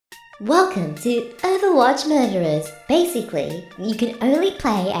Welcome to Overwatch Murderers. Basically, you can only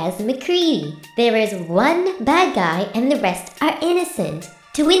play as McCready. There is one bad guy and the rest are innocent.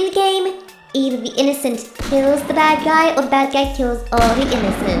 To win the game, either the innocent kills the bad guy or the bad guy kills all the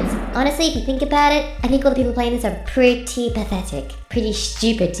innocents. Honestly, if you think about it, I think all the people playing this are pretty pathetic. Pretty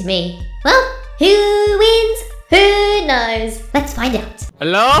stupid to me. Well, who wins? Who knows? Let's find out.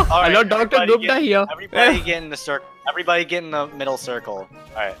 Hello? Right, hello, Dr. Gupta here. Everybody get in the circle. Everybody get in the middle circle.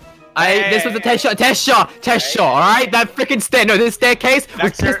 Alright. This was a test shot, alright? That freaking this staircase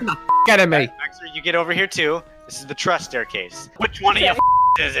was pissing the out of me. Vexor, you get over here too. This is the trust staircase. Which one of you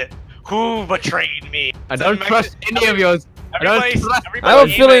is it? Who betrayed me? I don't trust any of yours.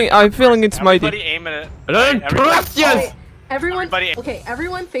 I'm feeling it's mighty. Everybody aim at it. I don't trust you! Everyone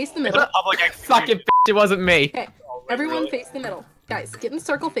face the middle. Fucking it wasn't me. Okay, everyone face the middle. Guys, get in the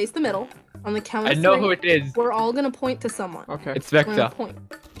circle, face the middle. On the count of I know three, who it is. we're all gonna point to someone. Okay. It's We're gonna Vector. point.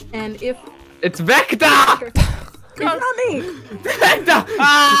 And if... It's Vector! It's not me! Vector!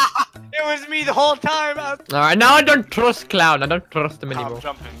 It was me the whole time! Alright, now I don't trust Clown. I don't trust him anymore.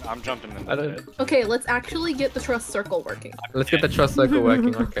 I'm jumping in I the don't... Okay, let's actually get the trust circle working. Let's get the trust circle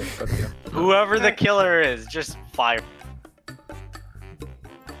working. Okay, got you. Whoever the killer is, just fire.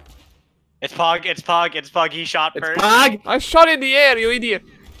 It's Pug, he shot It's first. Pug! I shot in the air, you idiot.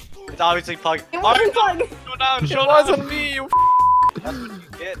 It's obviously Pug. It wasn't Pug! Show down, It show down. wasn't me, you That's what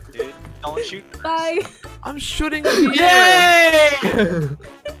you get, dude. Don't shoot. Bye! I'm shooting in the air.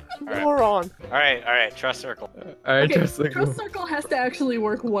 Yay! Moron. Alright, trust circle. Alright, Okay, trust circle. trust circle has to actually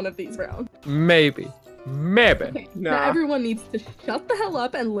work one of these rounds. Maybe. Maybe. Okay, now Nah. everyone needs to shut the hell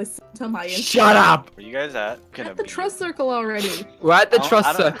up and listen to my Shut up! Where you guys at? At the trust circle already. We're at the I don't- trust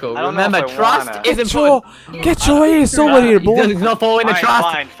I don't- circle. I don't know Remember, if I trust wanna. is Get important. your ass over here, boy. He's not following the Fine,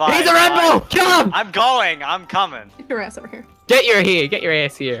 trust. fine, He's a rebel! Kill him! I'm going, I'm coming. Get your ass over here. Get your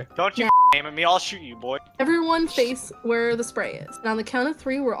ass here. Don't you aim at me, I'll shoot you, boy. Everyone face where the spray is. And on the count of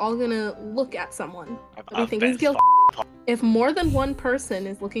three, we're all gonna look at someone. What do you think is guilty? If more than one person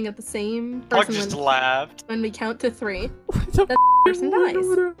is looking at the same Pug person just laughed. when we count to three, that person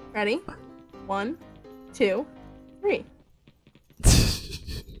dies. Ready? 1, 2, 3.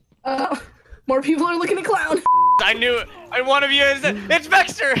 More people are looking at Clown. I knew it. And one of you is it's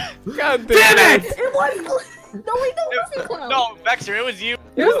Vexor! God Damn it! It was No, wait, no, it wasn't Clown. No, Vexor, it was you.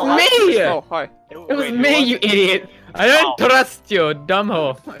 It was me! Oh, hi. It was me, you idiot! I don't trust you,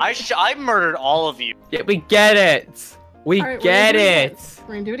 dumbhole. I murdered all of you. Yeah, we get it. We Alright, get we're it.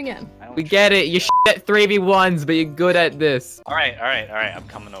 gonna do it again. We get it. You're at 3v1s, but you're good at this. Alright, I'm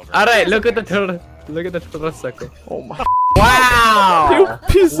coming over. Alright, look at the trust circle. Oh my. Wow! You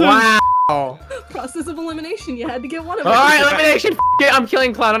piece of. Wow! Process of elimination. You had to get one of them. Alright, elimination. It, I'm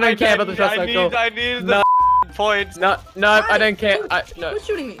killing Clown. I don't care about the trust circle. I need No. the points. No, I don't care. No. Who's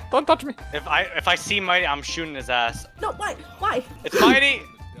shooting me? Don't touch me. If I see Mighty, I'm shooting his ass. No, why? Why? It's Mighty.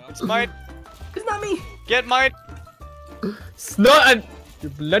 It's Mighty. It's not me. Get Mighty. Snot! You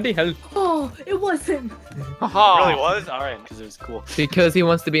bloody hell. Oh, it wasn't. Haha. Really was? Alright, because it was cool. Because he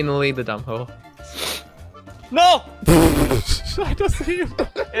wants to be in the lead, the dumbhole. No! I just see you.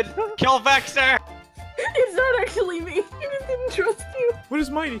 It's kill Vexor! It's not actually me. I just didn't trust you. What is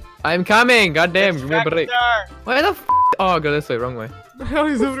mighty? I'm coming. Goddamn, It's give me a break. Vexor! Where the f? Oh, go this way. Wrong way. The hell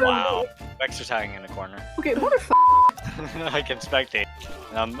is over there? Wow. Vexor's hiding in the corner. Okay, motherfucker. I can spectate.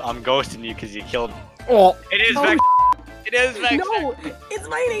 And I'm ghosting you because you killed me. Oh. It is No. Vexor! It is Vexor! No, it's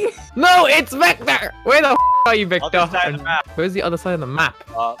Mighty. No, it's Vector. Where the f are you, Victor? Other side of the map. Where's the other side of the map?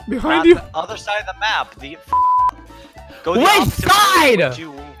 Behind not you. The other side of the map. Go the Which opposite side? way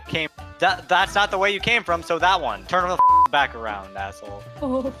you came. That's not the way you came from, so that one. Turn the back around, asshole.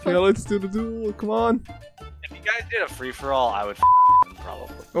 Oh, fuck. Yeah, let's do the duel. Come on. If you guys did a free-for-all, I would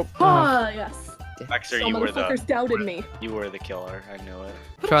probably. Oh. Ah, yes. Vexor, Some you were the motherfuckers doubted me. the killer. I knew it.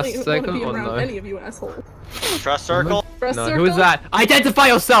 Trust I don't circle wanna be or around no? any of you assholes. Trust circle. Trust No, circle. who's that? Identify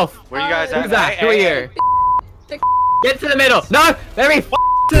yourself. Where you guys at? Who's that? Hey, Who are hey, you? Get to the middle. No, let me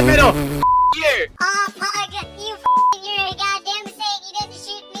to the middle. You. Pug, you you're a goddamn saint. You didn't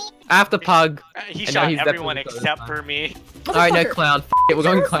shoot me. After Pug. He I know shot he's everyone definitely except for me. All right, no Motherfucker. Clown. F it, we're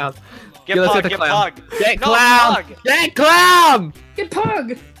going Clown. Get Yeah, let's Pug, get the get Clown. Pug. Get No, Clown. Pug. Get Clown. Get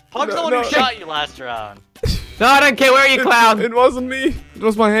Pug. Pug's the No, one who no. shot you last round. No, I don't care. Where are you, Clown? It wasn't me. It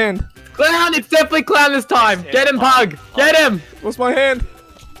was my hand. Clown, it's definitely Clown this time. It's Get him, Pug. Get him. It was my hand.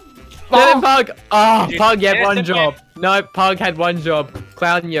 Get him, Pug. Oh, Dude, Pug, you had one innocent job. No, Pug had one job.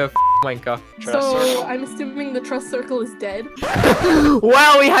 Clown, you wanker. Trust So circle. I'm assuming the trust circle is dead.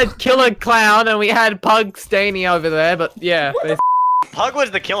 Well, we had Killer Clown and we had Pug Staney over there, but yeah. Pug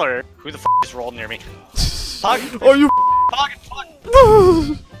was the killer. Who the just rolled near me? Pug. Oh, you.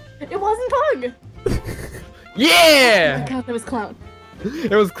 Pug. It Yeah! God, that was Clown.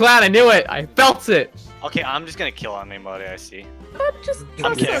 It was Clown. I knew it. I felt it. Okay, I'm just gonna kill anybody I see. Just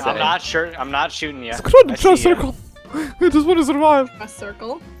I'm trust kidding. circle. I'm not sure. I'm not shooting you. Screw the I trust see ya. circle. I just want to survive. Trust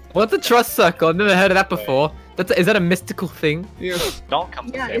circle. What's a trust circle? I've never heard of that before. Is that a mystical thing? Yes. Don't come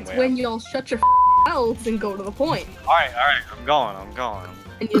the Yeah, same it's way. when you all shut your mouths and go to the point. Alright, I'm going.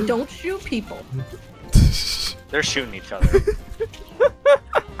 And you don't shoot people. They're shooting each other.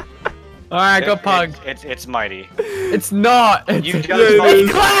 Alright, go Pug. It's mighty. It's not. You It's, just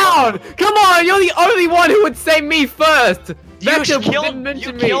it's Clown! Come on, you're the only one who would say me first. Vector didn't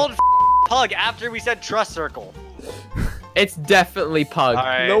mention me. killed Pug after we said trust circle. It's definitely Pug.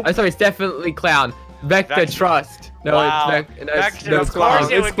 Alright. Nope. I'm sorry, it's definitely Clown. Vector, trust. No, Wow. Vector, of Clown.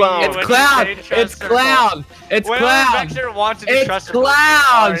 course it It's would Clown. be you It's when you Clown. say trust It's circle. Clown. It's Whenever Clown. Vector wants to do It's trust circle, Clown.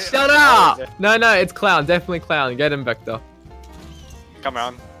 alright, Shut alright. up. No, it's Clown. Definitely Clown. Get him, Vector. Come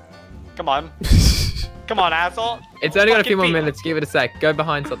on. Come on, asshole. It's only got a few more Fucking minutes. Give it a sec. Go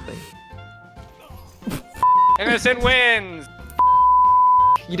behind something. Innocent wins.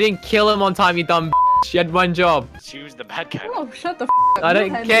 You didn't kill him on time, you dumb bitch. You had one job. She was the bad guy. Oh, shut the up. I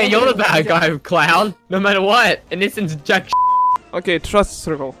don't care. You're the bad guy, Clown. No matter what. Innocent's jack. Okay, trust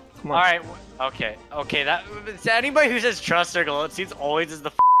circle. Come on. Alright, okay. That anybody who says trust circle, it seems always is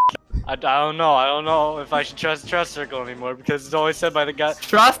the I don't know if I should trust circle anymore because it's always said by the guy.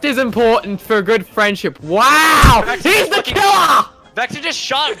 Trust is important for a good friendship. Wow! Vector He's the fucking- killer! Vector just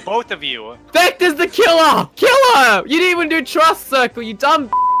shot both of you. Vector's the killer! Killer! You didn't even do trust circle, you dumb.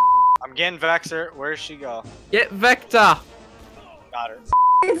 I'm getting Vexor. Where'd she go? Get Vector. Got her.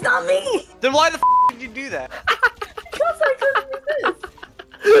 It's not me! Then why the did you do that? Because I couldn't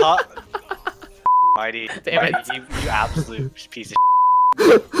resist. Mighty, Damn it. Mighty, you absolute piece of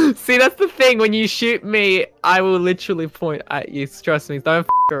See, that's the thing. When you shoot me, I will literally point at you. Trust me. Don't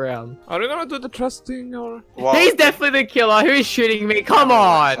around. Are we gonna do the trust thing or? Well, He's definitely the killer. Who's shooting me? Come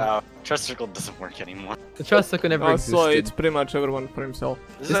on. Trust circle doesn't work anymore. The trust circle never Oh, existed. so it's pretty much everyone for himself.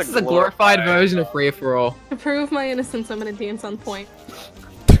 This is a glorified version of Free for All. To prove my innocence, I'm gonna dance on point.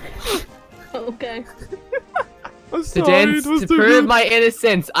 Okay. I'm To sorry, dance, it was to too prove good. my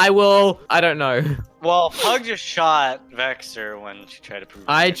innocence, I will. I don't know. Well, Pug just shot Vexor when she tried to prove.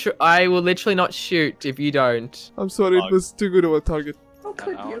 I will literally not shoot if you don't. I'm sorry, it was too good of a target. How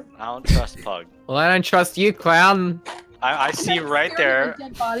could you? I don't trust Pug. Well, I don't trust you, Clown. I see right there.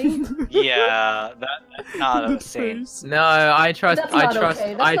 Dead body. Yeah, that's not The a scene. face. No, I trust. That's I not trust.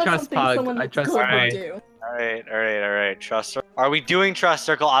 okay. That's I not trust something Pug. someone I that's trust good would Pug. do. Alright. Trust circle. Are we doing trust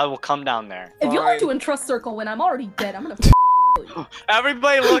circle? I will come down there. If you're Fine. doing trust circle when I'm already dead, I'm gonna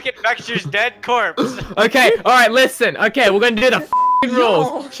Everybody look at Vexor's dead corpse. Okay, all right. Listen. Okay, we're gonna do the f***ing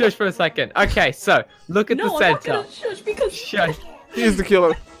No. rules. Shush for a second. Okay, so look at No, the I'm not center. gonna shush because Shush. He's the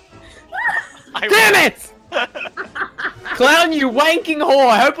killer. Damn it! Clown, you wanking whore!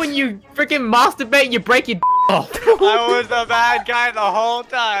 I hope when you freaking masturbate, you break your off. I was the bad guy the whole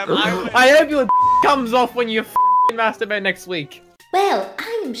time. I hope your comes off when you masturbate next week. Well,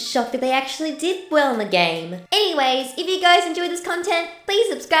 I'm shocked that they actually did well in the game. Anyways, if you guys enjoyed this content, please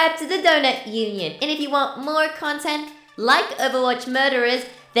subscribe to the Donut Union. And if you want more content like Overwatch Murderers,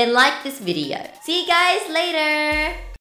 then like this video. See you guys later!